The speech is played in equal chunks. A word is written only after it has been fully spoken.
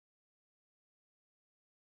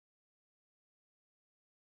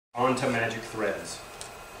On to Magic Threads.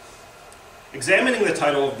 Examining the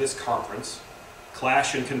title of this conference,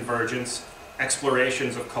 Clash and Convergence,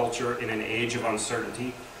 Explorations of Culture in an Age of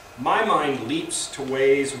Uncertainty, my mind leaps to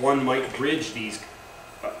ways one might bridge these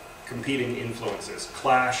competing influences,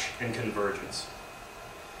 clash and convergence.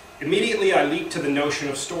 Immediately I leap to the notion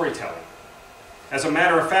of storytelling. As a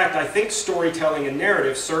matter of fact, I think storytelling and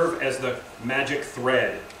narrative serve as the magic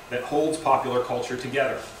thread that holds popular culture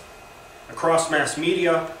together. Across mass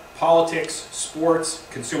media, politics, sports,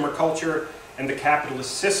 consumer culture, and the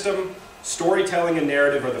capitalist system, storytelling and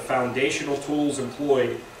narrative are the foundational tools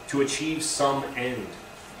employed to achieve some end.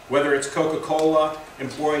 Whether it's Coca-Cola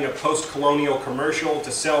employing a post-colonial commercial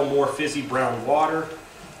to sell more fizzy brown water,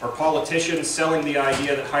 or politicians selling the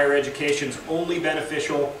idea that higher education is only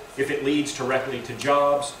beneficial if it leads directly to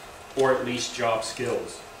jobs, or at least job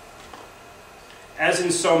skills. As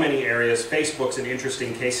in so many areas, Facebook's an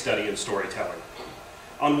interesting case study in storytelling.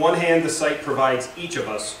 On one hand, the site provides each of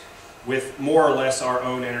us with more or less our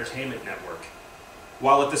own entertainment network,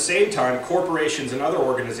 while at the same time, corporations and other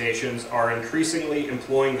organizations are increasingly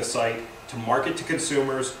employing the site to market to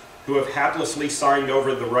consumers who have haplessly signed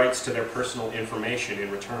over the rights to their personal information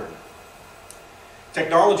in return.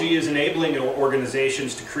 Technology is enabling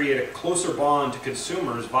organizations to create a closer bond to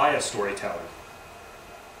consumers via storytelling,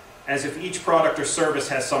 as if each product or service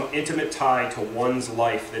has some intimate tie to one's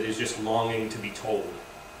life that is just longing to be told.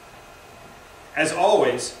 As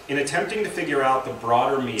always, in attempting to figure out the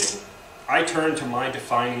broader meaning, I turn to my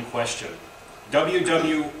defining question: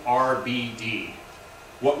 WWRBD.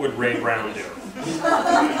 What would Ray Browne do?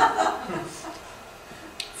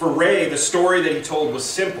 For Ray, the story that he told was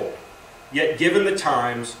simple, yet given the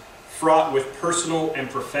times, fraught with personal and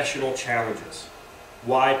professional challenges.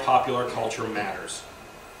 Why popular culture matters.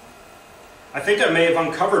 I think I may have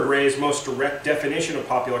uncovered Ray's most direct definition of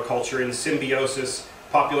popular culture in Symbiosis,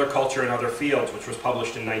 Popular Culture in Other Fields, which was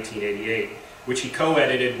published in 1988, which he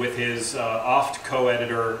co-edited with his oft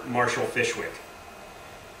co-editor Marshall Fishwick.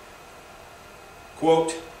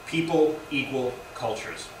 Quote, "People equal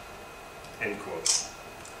cultures," end quote.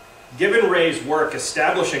 Given Ray's work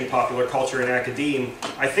establishing popular culture in academe,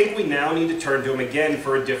 I think we now need to turn to him again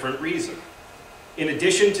for a different reason. In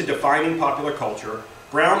addition to defining popular culture,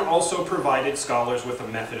 Browne also provided scholars with a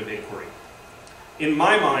method of inquiry. In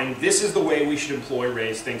my mind, this is the way we should employ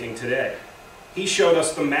Ray's thinking today. He showed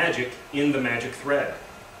us the magic in the magic thread.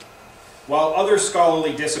 While other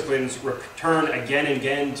scholarly disciplines return again and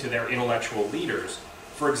again to their intellectual leaders,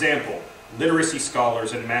 for example, literacy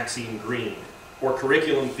scholars and Maxine Greene, or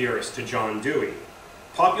curriculum theorists to John Dewey,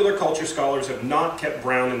 popular culture scholars have not kept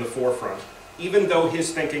Browne in the forefront, even though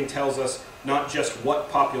his thinking tells us not just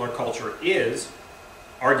what popular culture is,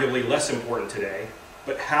 arguably less important today,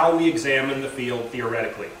 but how we examine the field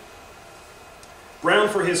theoretically. Browne,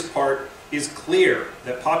 for his part, is clear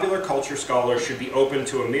that popular culture scholars should be open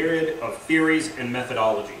to a myriad of theories and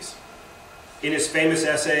methodologies. In his famous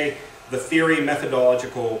essay, The Theory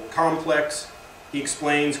Methodological Complex, he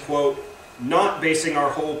explains, quote, "Not basing our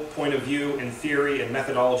whole point of view in theory and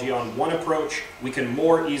methodology on one approach, we can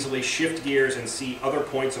more easily shift gears and see other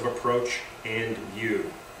points of approach and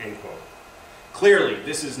view," end quote. Clearly,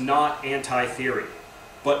 this is not anti-theory,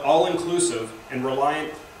 but all-inclusive and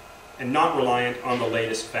not reliant on the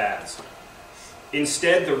latest fads.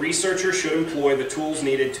 Instead, the researcher should employ the tools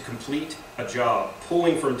needed to complete a job,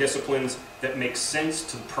 pulling from disciplines that make sense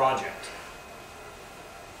to the project.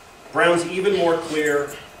 Browne's even more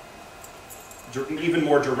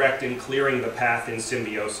direct in clearing the path in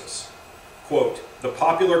Symbiosis. Quote, "The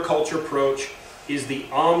popular culture approach is the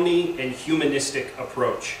omni and humanistic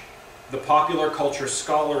approach. The popular culture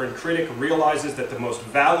scholar and critic realizes that the most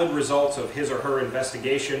valid results of his or her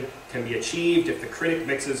investigation can be achieved if the critic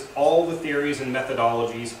mixes all the theories and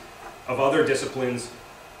methodologies of other disciplines,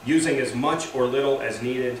 using as much or little as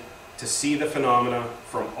needed to see the phenomena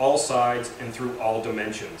from all sides and through all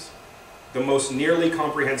dimensions. The most nearly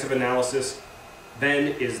comprehensive analysis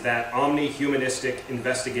then is that omni-humanistic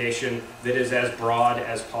investigation that is as broad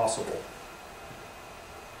as possible."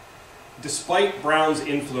 Despite Browne's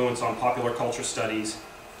influence on popular culture studies,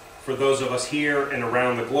 for those of us here and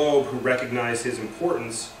around the globe who recognize his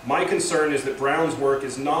importance, my concern is that Browne's work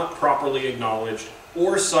is not properly acknowledged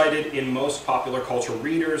or cited in most popular culture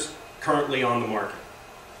readers currently on the market.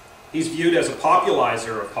 He's viewed as a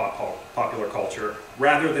popularizer of popular culture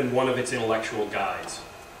rather than one of its intellectual guides.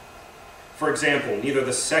 For example, neither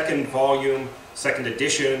the second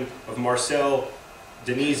edition of Marcel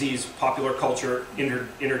Denizy's Popular Culture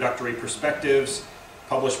Introductory Perspectives,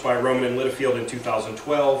 published by Rowman and Littlefield in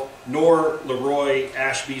 2012, nor Leroy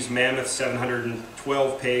Ashby's mammoth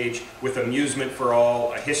 712-page With Amusement for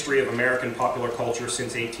All, A History of American Popular Culture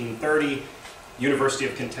Since 1830, University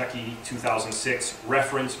of Kentucky, 2006,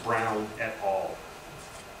 reference Browne et al.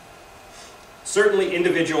 Certainly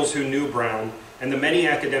individuals who knew Browne and the many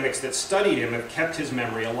academics that studied him have kept his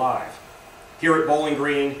memory alive. Here at Bowling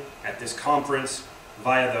Green, at this conference,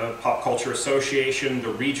 via the Pop Culture Association, the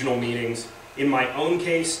regional meetings. In my own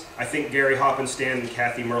case, I think Gary Hoppenstand and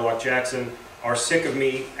Kathy Murlock-Jackson are sick of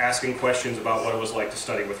me asking questions about what it was like to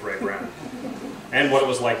study with Ray Browne and what it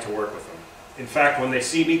was like to work with him. In fact, when they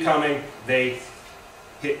see me coming, they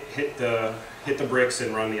hit the bricks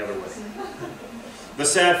and run the other way. The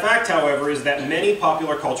sad fact, however, is that many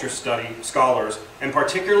popular culture scholars, and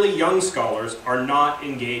particularly young scholars, are not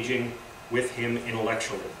engaging with him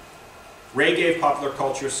intellectually. Ray gave popular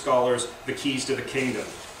culture scholars the keys to the kingdom,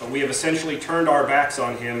 but we have essentially turned our backs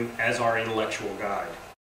on him as our intellectual guide.